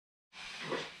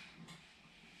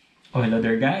Oh, hello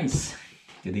there guys!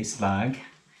 Today's vlog,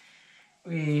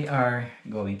 we are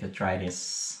going to try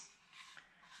this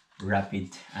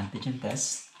rapid antigen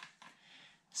test.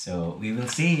 So we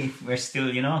will see if we're still,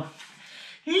 hey!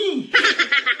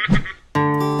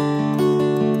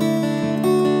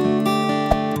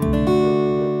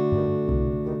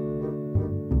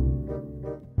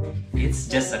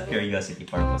 It's just a curiosity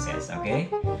purposes,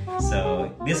 okay?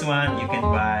 So this one you can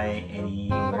buy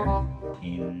anywhere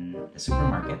in the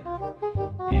supermarket,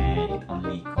 and it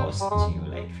only costs you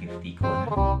like 50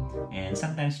 krona, and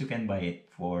sometimes you can buy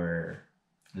it for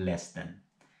less than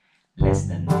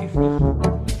 50.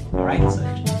 All right, so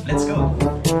let's go.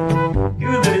 We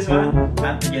will do this one,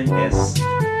 antigen test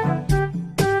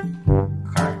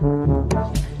card,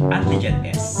 antigen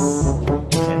test.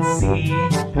 Let's see.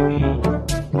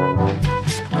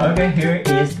 Okay, here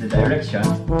is the direction.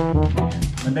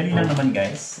 Madali lang naman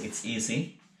guys, it's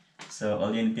easy. So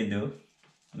all you need to do,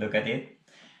 look at it,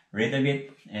 read a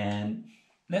bit, and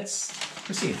let's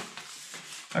proceed.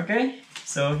 Okay,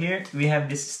 so here we have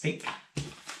this stick.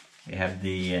 We have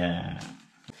the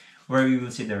where we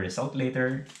will see the result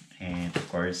later, and of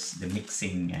course the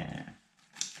mixing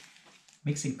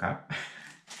cup.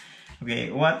 Okay,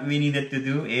 what we needed to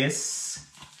do is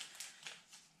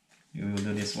we will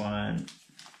do this one.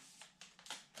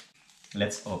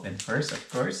 Let's open first, of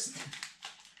course.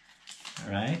 All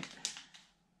right.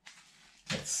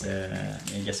 Let's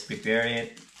just prepare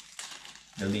it,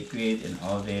 the liquid and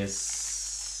all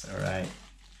this. All right.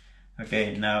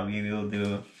 Okay, now we will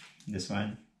do this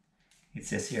one. It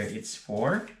says here it's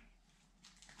 4.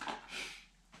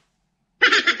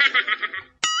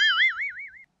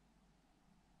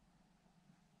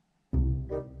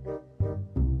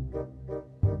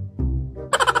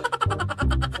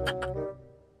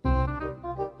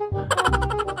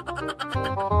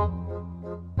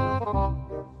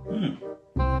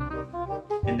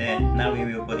 And then now we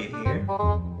will put it here.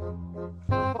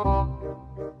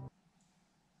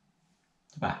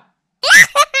 Diba?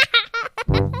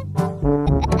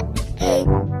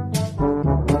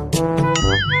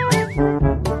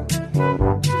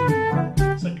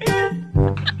 So good.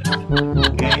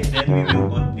 Okay, then we will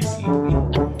put this liquid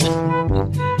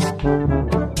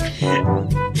here.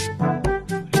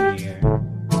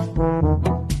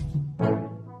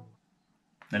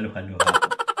 Naluha-luha.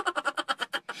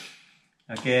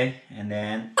 Okay, and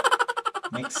then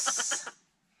mix.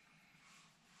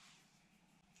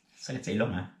 Sakit sa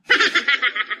ilong, ha?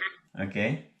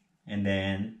 Okay, and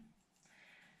then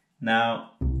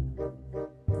now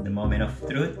the moment of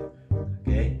truth.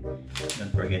 Okay,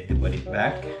 don't forget to put it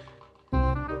back,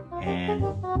 and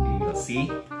we will see.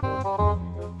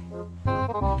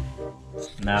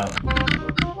 Now,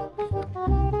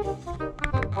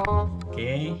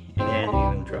 okay, and then we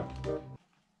will drop.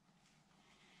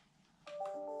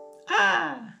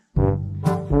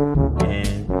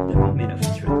 And the moment of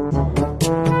truth.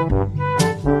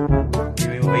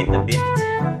 We will wait a bit.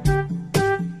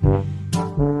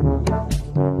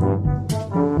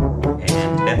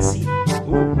 And let's see.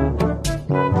 Ooh.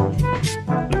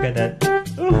 Look at that.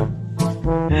 Ooh.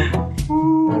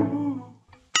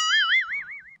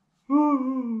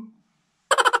 Ooh.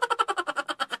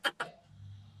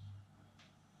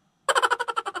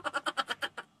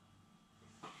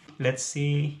 Let's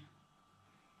see.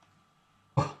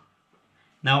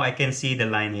 Now I can see the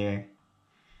line here.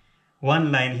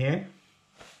 One line here.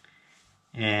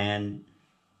 And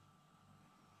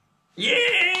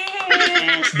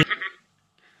yes!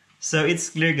 So it's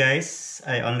clear guys.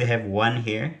 I only have one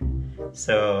here.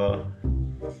 So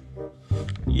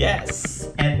yes.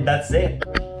 And that's it.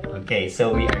 Okay,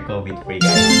 so we are COVID free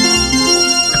guys.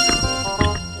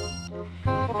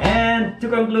 And to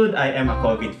conclude, I am a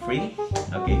COVID free.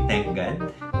 Okay, thank God.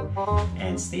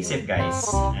 And stay safe guys.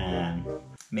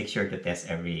 Make sure to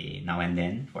test every now and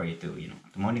then for you to,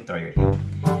 to monitor your health.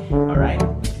 Alright,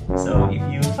 so if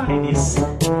you find this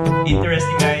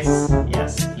interesting guys,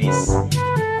 yes, please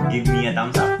give me a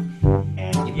thumbs up.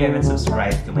 And if you haven't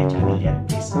subscribed to my channel yet,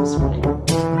 please subscribe.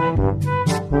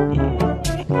 Alright, yeah.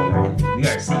 We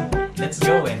are safe. Let's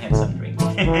go and have some drink.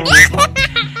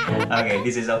 Okay,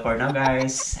 this is all for now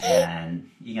guys. And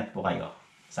ingat po kayo.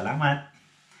 Salamat.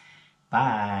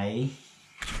 Bye.